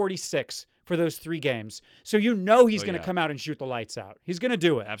 of 46 for those 3 games. So you know he's going to come out and shoot the lights out. He's going to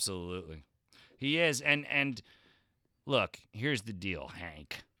do it. Absolutely. He is. And look, here's the deal,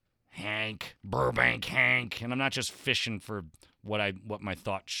 Hank, Burbank Hank, and I'm not just fishing for what my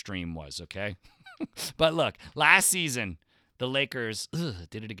thought stream was, okay? But look, last season, the Lakers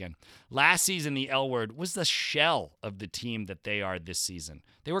did it again. Last season, the L Word was the shell of the team that they are this season.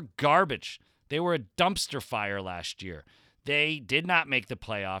 They were garbage. They were a dumpster fire last year. They did not make the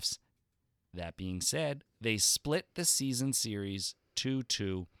playoffs. That being said, they split the season series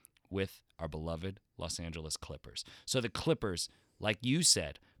 2-2 with our beloved Los Angeles Clippers. So the Clippers, like you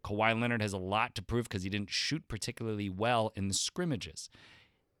said, Kawhi Leonard has a lot to prove because he didn't shoot particularly well in the scrimmages.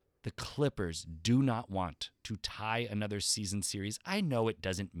 The Clippers do not want to tie another season series. I know it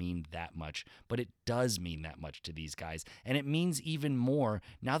doesn't mean that much, but it does mean that much to these guys. And it means even more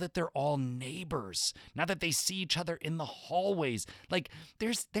now that they're all neighbors, now that they see each other in the hallways. Like,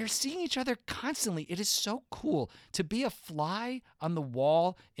 they're seeing each other constantly. It is so cool. To be a fly on the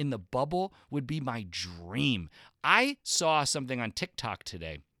wall in the bubble would be my dream. I saw something on TikTok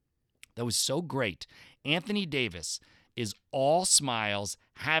today that was so great. Anthony Davis is all smiles,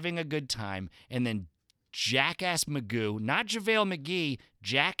 having a good time, and then Jackass Magoo, not JaVale McGee,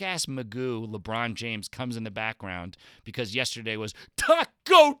 Jackass Magoo, LeBron James comes in the background because yesterday was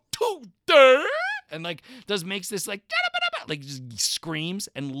Taco Tuesday, and makes this just screams,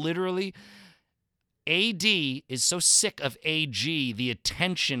 and literally AD is so sick of AG, the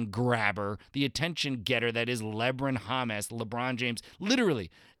attention grabber, the attention getter that is LeBron James, LeBron James, literally.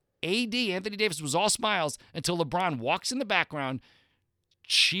 Anthony Davis was all smiles until LeBron walks in the background,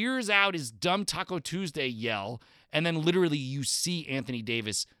 cheers out his dumb Taco Tuesday yell, and then literally you see Anthony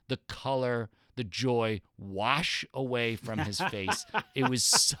Davis, the color, the joy wash away from his face. It was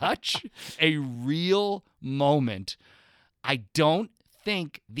such a real moment. I don't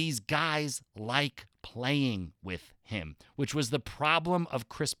think these guys like playing with him, which was the problem of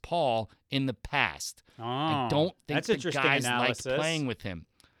Chris Paul in the past. I don't think the guys like playing with him.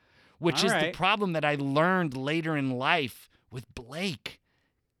 Which is the problem that I learned later in life with Blake.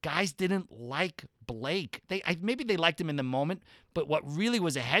 Guys didn't like Blake. Maybe they liked him in the moment, but what really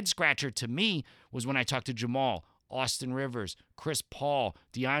was a head scratcher to me was when I talked to Jamal, Austin Rivers, Chris Paul,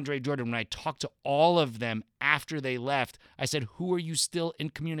 DeAndre Jordan. When I talked to all of them after they left, I said, who are you still in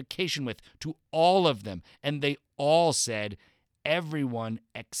communication with? To all of them. And they all said, everyone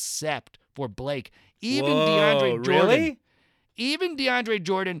except for Blake. Even DeAndre Jordan. Really? Even DeAndre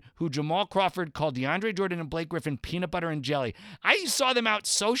Jordan, who Jamal Crawford called DeAndre Jordan and Blake Griffin peanut butter and jelly. I saw them out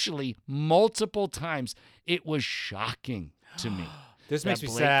socially multiple times. It was shocking to me. This makes me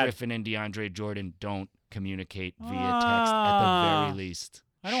Blake sad. Griffin and DeAndre Jordan don't communicate via text at the very least.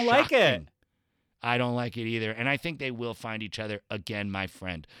 I don't like it. I don't like it either. And I think they will find each other again, my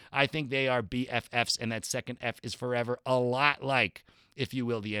friend. I think they are BFFs, and that second F is forever, a lot like, if you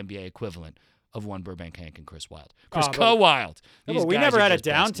will, the NBA equivalent of one Burbank Hank and Chris Wild. Wild. But we never had a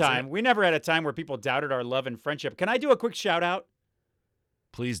downtime. We never had a time where people doubted our love and friendship. Can I do a quick shout out?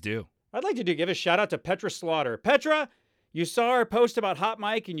 Please do. I'd like to give a shout out to Petra Slaughter. Petra, you saw our post about Hot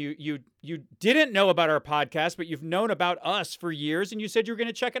Mic, and you didn't know about our podcast, but you've known about us for years, and you said you were going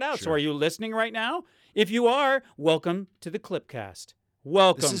to check it out. Sure. So are you listening right now? If you are, welcome to the Clipcast.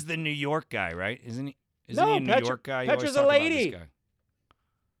 Welcome. This is the New York guy, right? Isn't he a New York guy? Petra's a lady.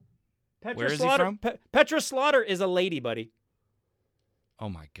 Where is he from? Petra Slaughter is a lady, buddy. Oh,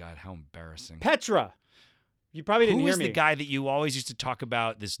 my God. How embarrassing. Petra. You probably didn't hear me. Who is the guy that you always used to talk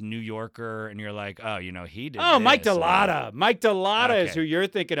about, this New Yorker, and you're like, oh, he did Oh, this. Mike Delotta. Mike Delotta is who you're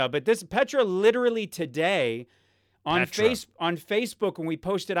thinking of. But this Petra literally today on Facebook, when we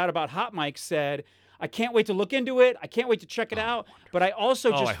posted out about Hot Mike, said, I can't wait to look into it. I can't wait to check it out. But I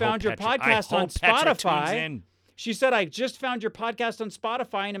also just found your podcast on Spotify. She said, I just found your podcast on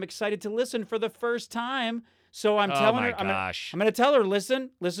Spotify, and I'm excited to listen for the first time. So I'm telling her, I'm going to tell her, listen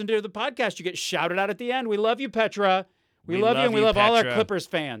to the podcast. You get shouted out at the end. We love you, Petra. We love you, and we love all our Clippers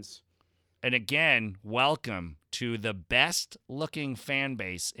fans. And again, welcome to the best-looking fan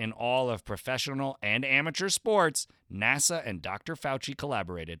base in all of professional and amateur sports. NASA and Dr. Fauci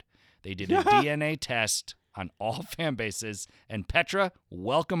collaborated. They did a DNA test on all fan bases. And Petra,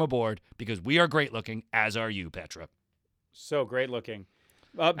 welcome aboard, because we are great-looking, as are you, Petra. So great-looking.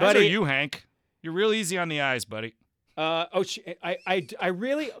 Buddy, as are you, Hank. You're real easy on the eyes, buddy. I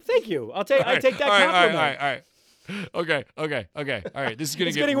really, thank you. I take that compliment. All right. Okay. All right. This is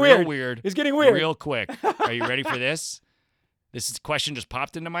going to get real weird. It's getting weird. Real quick. Are you ready for this? This question just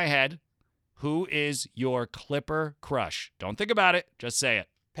popped into my head. Who is your Clipper crush? Don't think about it. Just say it.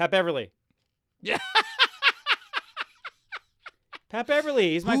 Pat Beverly. Yeah. Pat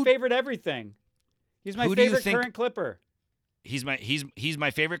Beverly. He's my favorite everything. He's my favorite current Clipper. He's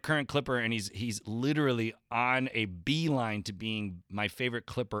my favorite current Clipper, and he's literally on a beeline to being my favorite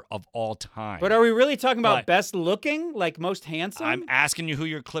Clipper of all time. But are we really talking about best looking, like most handsome? I'm asking you who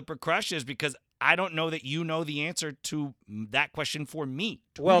your Clipper crush is because I don't know that you know the answer to that question for me.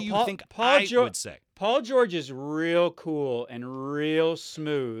 Who do you think I would say? Paul George is real cool and real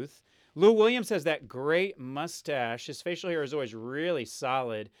smooth. Lou Williams has that great mustache. His facial hair is always really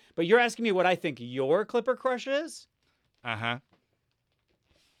solid. But you're asking me what I think your Clipper crush is? Uh-huh.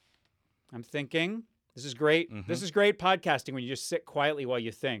 I'm thinking. This is great. Mm-hmm. This is great podcasting when you just sit quietly while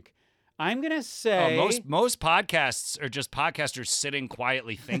you think. I'm going to say... Oh, most podcasts are just podcasters sitting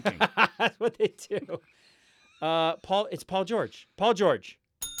quietly thinking. That's what they do. It's Paul George. Paul George.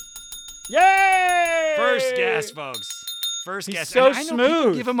 Yay! First guess, folks. First He's guess. So and I know smooth.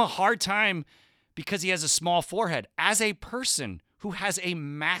 People give him a hard time because he has a small forehead. As a person who has a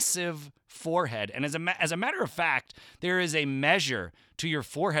massive forehead, and as a matter of fact, there is a measure to your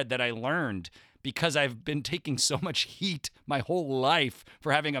forehead that I learned because I've been taking so much heat my whole life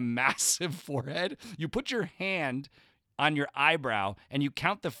for having a massive forehead. You put your hand on your eyebrow and you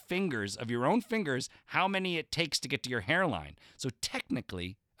count the fingers of your own fingers, how many it takes to get to your hairline. So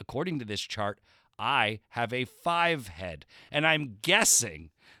technically, according to this chart, I have a 5 head. And I'm guessing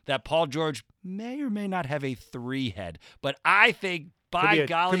that Paul George may or may not have a 3 head. But I think, by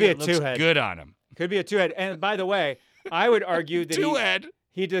golly, it looks good on him. Could be a 2 head. And by the way, I would argue that 2 head.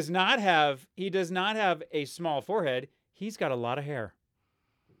 He does not have a small forehead. He's got a lot of hair.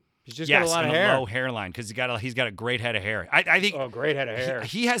 He's just got a lot of hair. Yes, and a low hairline because he's got a great head of hair. I think. Oh, great head of hair.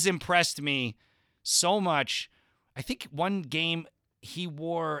 He has impressed me so much. I think one game he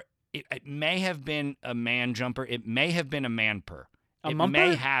wore. It may have been a man jumper. It may have been a man purr. Mumper?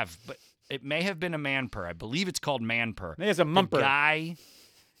 May have, but it may have been a man purr. I believe it's called man purr. There's a mumper. The guy.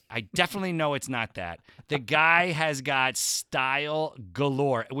 I definitely know it's not that. The guy has got style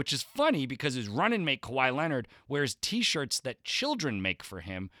galore, which is funny because his running mate Kawhi Leonard wears T-shirts that children make for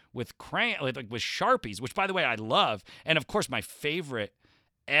him with with Sharpies, which, by the way, I love. And of course, my favorite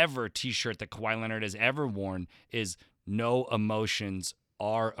ever T-shirt that Kawhi Leonard has ever worn is "No emotions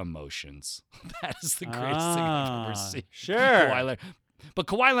are emotions." That is the greatest thing I've ever seen. Sure. Kawhi Leonard. But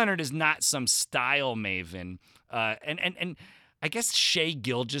Kawhi Leonard is not some style maven, and I guess Shai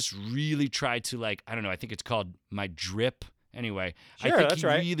Gilgeous really tried to, I don't know, I think it's called My Drip. Anyway, sure, I think that's he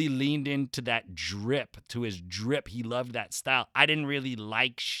right. really leaned into that drip, to his drip. He loved that style. I didn't really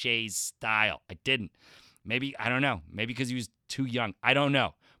like Shai's style. I didn't. Maybe, I don't know. Maybe because he was too young. I don't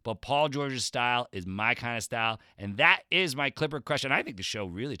know. But Paul George's style is my kind of style, and that is my Clipper crush. And I think the show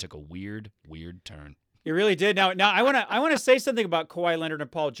really took a weird, weird turn. It really did. Now I want to say something about Kawhi Leonard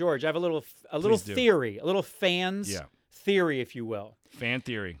and Paul George. I have a little theory, a little fans theory, if you will. Fan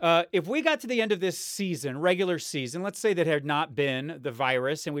theory. If we got to the end of this season, regular season, let's say that had not been the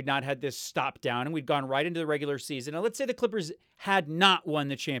virus and we'd not had this stop down and we'd gone right into the regular season, and let's say the Clippers had not won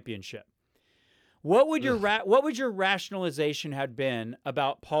the championship. What would your rationalization have been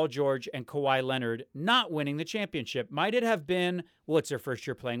about Paul George and Kawhi Leonard not winning the championship? Might it have been, well, it's their first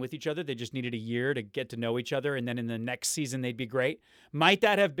year playing with each other. They just needed a year to get to know each other, and then in the next season they'd be great? Might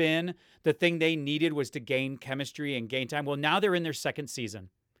that have been the thing they needed, was to gain chemistry and gain time? Well, now they're in their second season.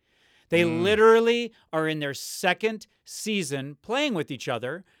 They literally are in their second season playing with each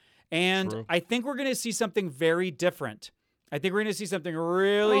other. And True. I think we're going to see something very different. I think we're going to see something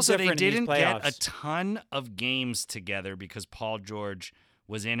really also, different they in these didn't playoffs. get a ton of games together because Paul George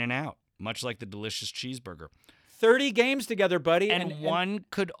was in and out, much like the delicious cheeseburger. 30 games together, buddy. And one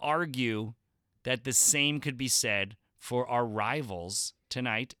could argue that the same could be said for our rivals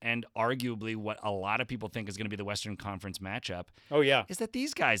tonight, and arguably what a lot of people think is going to be the Western Conference matchup. Oh, yeah. Is that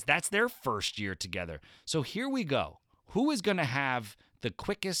these guys, that's their first year together. So here we go. Who is going to have the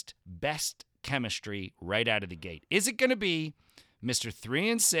quickest, best chemistry right out of the gate? Is it going to be Mr.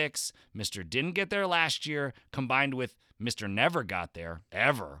 3-6, Mr. didn't get there last year, combined with Mr. never got there,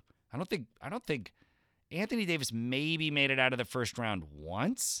 ever? I don't think Anthony Davis maybe made it out of the first round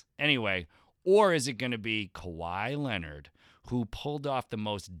once. Anyway, or is it going to be Kawhi Leonard, who pulled off the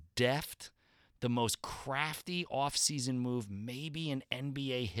most deft, the most crafty offseason move maybe in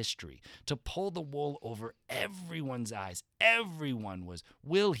NBA history, to pull the wool over everyone's eyes? Everyone was,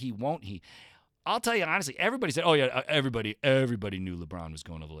 will he, won't he? I'll tell you honestly, everybody said, "Oh yeah, everybody knew LeBron was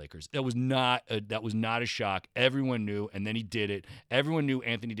going to the Lakers." That was not a shock. Everyone knew, and then he did it. Everyone knew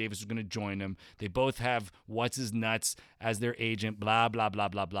Anthony Davis was going to join him. They both have what's his nuts as their agent. Blah blah blah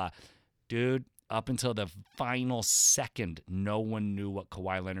blah blah. Dude, up until the final second, no one knew what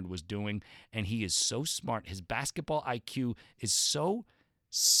Kawhi Leonard was doing, and he is so smart. His basketball IQ is so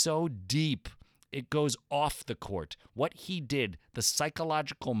deep. It goes off the court. What he did, the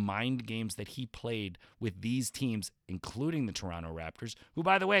psychological mind games that he played with these teams, including the Toronto Raptors, who,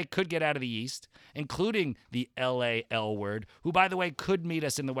 by the way, could get out of the East, including the LA L Word, who, by the way, could meet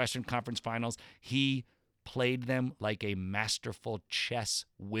us in the Western Conference Finals. He played them like a masterful chess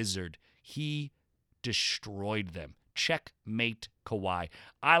wizard. He destroyed them. Checkmate Kawhi.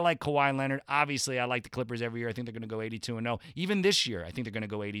 I like Kawhi Leonard. Obviously, I like the Clippers every year. I think they're going to go 82-0. Even this year, I think they're going to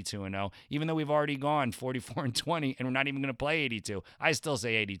go 82-0. Even though we've already gone 44-20 and we're not even going to play 82, I still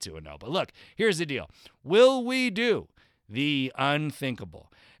say 82-0. But look, here's the deal. Will we do the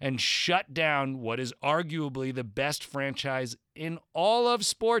unthinkable and shut down what is arguably the best franchise in all of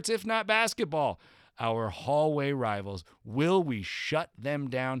sports, if not basketball? Our hallway rivals. Will we shut them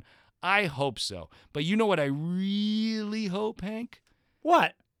down? I hope so. But you know what I really hope, Hank?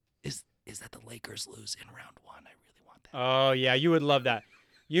 What? Is that the Lakers lose in round one. I really want that. Oh, yeah, you would love that.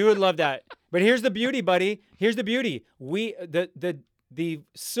 You would love that. But here's the beauty, buddy. Here's the beauty. The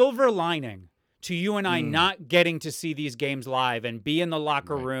silver lining to you and I not getting to see these games live and be in the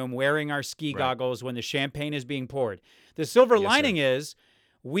locker room wearing our ski goggles when the champagne is being poured. The silver lining is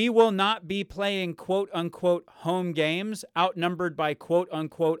we will not be playing quote-unquote home games outnumbered by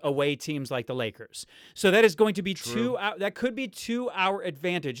quote-unquote away teams like the Lakers. So that is going to be that could be to our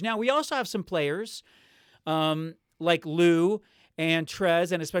advantage. Now, we also have some players like Lou and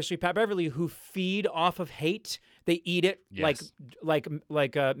Trez and especially Pat Beverly who feed off of hate. They eat it like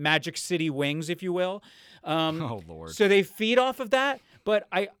Magic City wings, if you will. Oh, Lord. So they feed off of that. But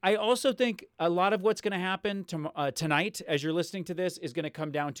I also think a lot of what's going to happen tonight, as you're listening to this, is going to come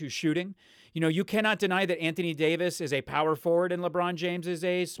down to shooting. You know, you cannot deny that Anthony Davis is a power forward and LeBron James is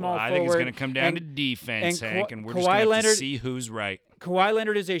a small forward. I think it's going to come down to defense, Hank, and we're just going to have to see who's right. Kawhi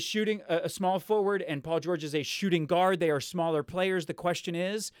Leonard is a small forward, and Paul George is a shooting guard. They are smaller players. The question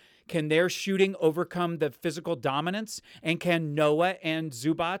is, can their shooting overcome the physical dominance? And can Noah and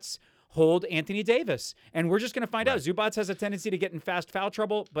Zubats hold Anthony Davis? And we're just going to find out. Zubats has a tendency to get in fast foul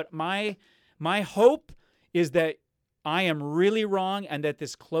trouble, but my hope is that I am really wrong and that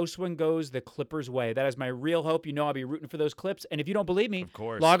this close one goes the Clippers' way. That is my real hope. You know I'll be rooting for those Clips. And if you don't believe me,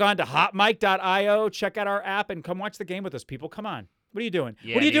 log on to hotmic.io, check out our app, and come watch the game with us, people. Come on. What are you doing?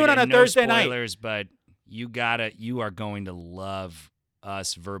 Yeah, what are you doing on a Thursday night? No spoilers, but you are going to love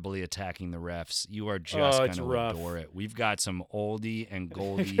us verbally attacking the refs. You are just going to adore it. We've got some oldie and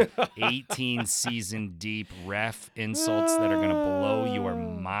goldie 18 season deep ref insults that are going to blow your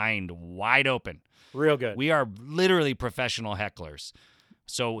mind wide open. Real good. We are literally professional hecklers.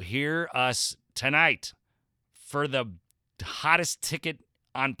 So hear us tonight for the hottest ticket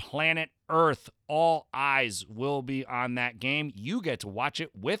on planet Earth. All eyes will be on that game. You get to watch it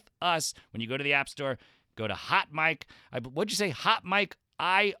with us when you go to the App Store. Go to Hot Mic. What'd you say? Hot Mic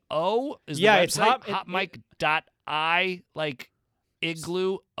IO is the website. It's hotmic.I, like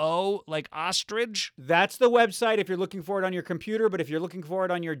igloo, O, like ostrich. That's the website if you're looking for it on your computer. But if you're looking for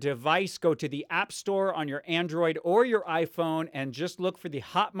it on your device, go to the App Store on your Android or your iPhone and just look for the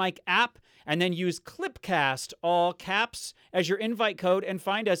Hot Mic app and then use Clipcast, all caps, as your invite code and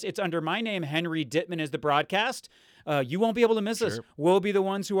find us. It's under my name, Henry Dittman, as the broadcast. You won't be able to miss us. We'll be the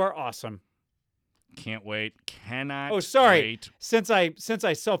ones who are awesome. Can't wait. Cannot. Oh, sorry. Wait. Since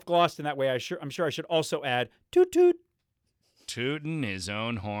I self-glossed in that way, I'm sure I should also add toot toot. tooting his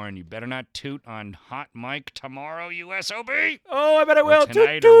own horn. You better not toot on Hot Mic tomorrow, USOB. Oh, I bet I will.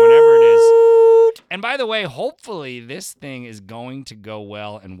 Tonight or whenever it is. And by the way, hopefully this thing is going to go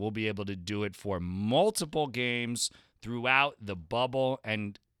well and we'll be able to do it for multiple games throughout the bubble.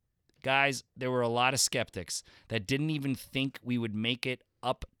 And guys, there were a lot of skeptics that didn't even think we would make it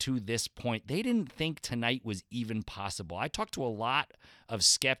up to this point. They didn't think tonight was even possible. I talked to a lot of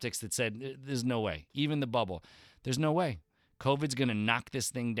skeptics that said, there's no way. Even the bubble. There's no way. COVID's going to knock this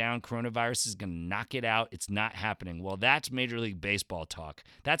thing down. Coronavirus is going to knock it out. It's not happening. Well, that's Major League Baseball talk.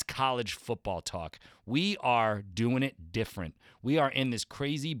 That's college football talk. We are doing it different. We are in this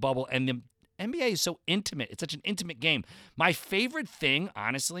crazy bubble, and the NBA is so intimate. It's such an intimate game. My favorite thing,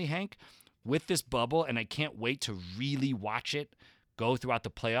 honestly, Hank, with this bubble, and I can't wait to really watch it go throughout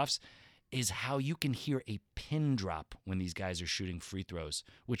the playoffs, is how you can hear a pin drop when these guys are shooting free throws,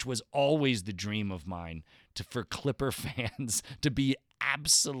 which was always the dream of mine for Clipper fans to be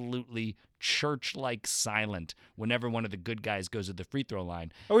absolutely church-like silent whenever one of the good guys goes to the free throw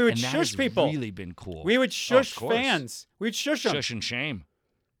line. Oh, we would and shush that people. Has really been cool. We would shush fans. We'd shush them. Shush and shame.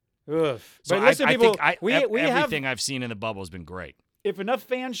 Ugh. So but listen, people, everything I've seen in the bubble has been great. If enough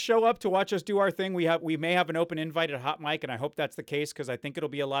fans show up to watch us do our thing, we may have an open invite at Hot Mic, and I hope that's the case because I think it'll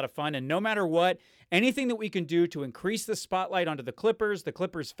be a lot of fun. And no matter what, anything that we can do to increase the spotlight onto the Clippers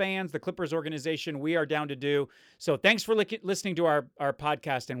fans, the Clippers organization, we are down to do. So thanks for listening to our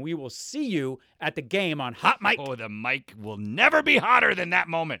podcast, and we will see you at the game on Hot Mic. Oh, the mic will never be hotter than that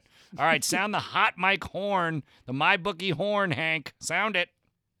moment. All right, sound the Hot Mic horn, the MyBookie horn, Hank. Sound it.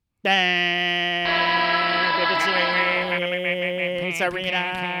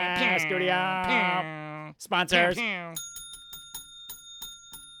 Arena Studio sponsors.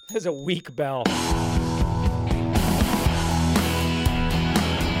 There's a weak bell.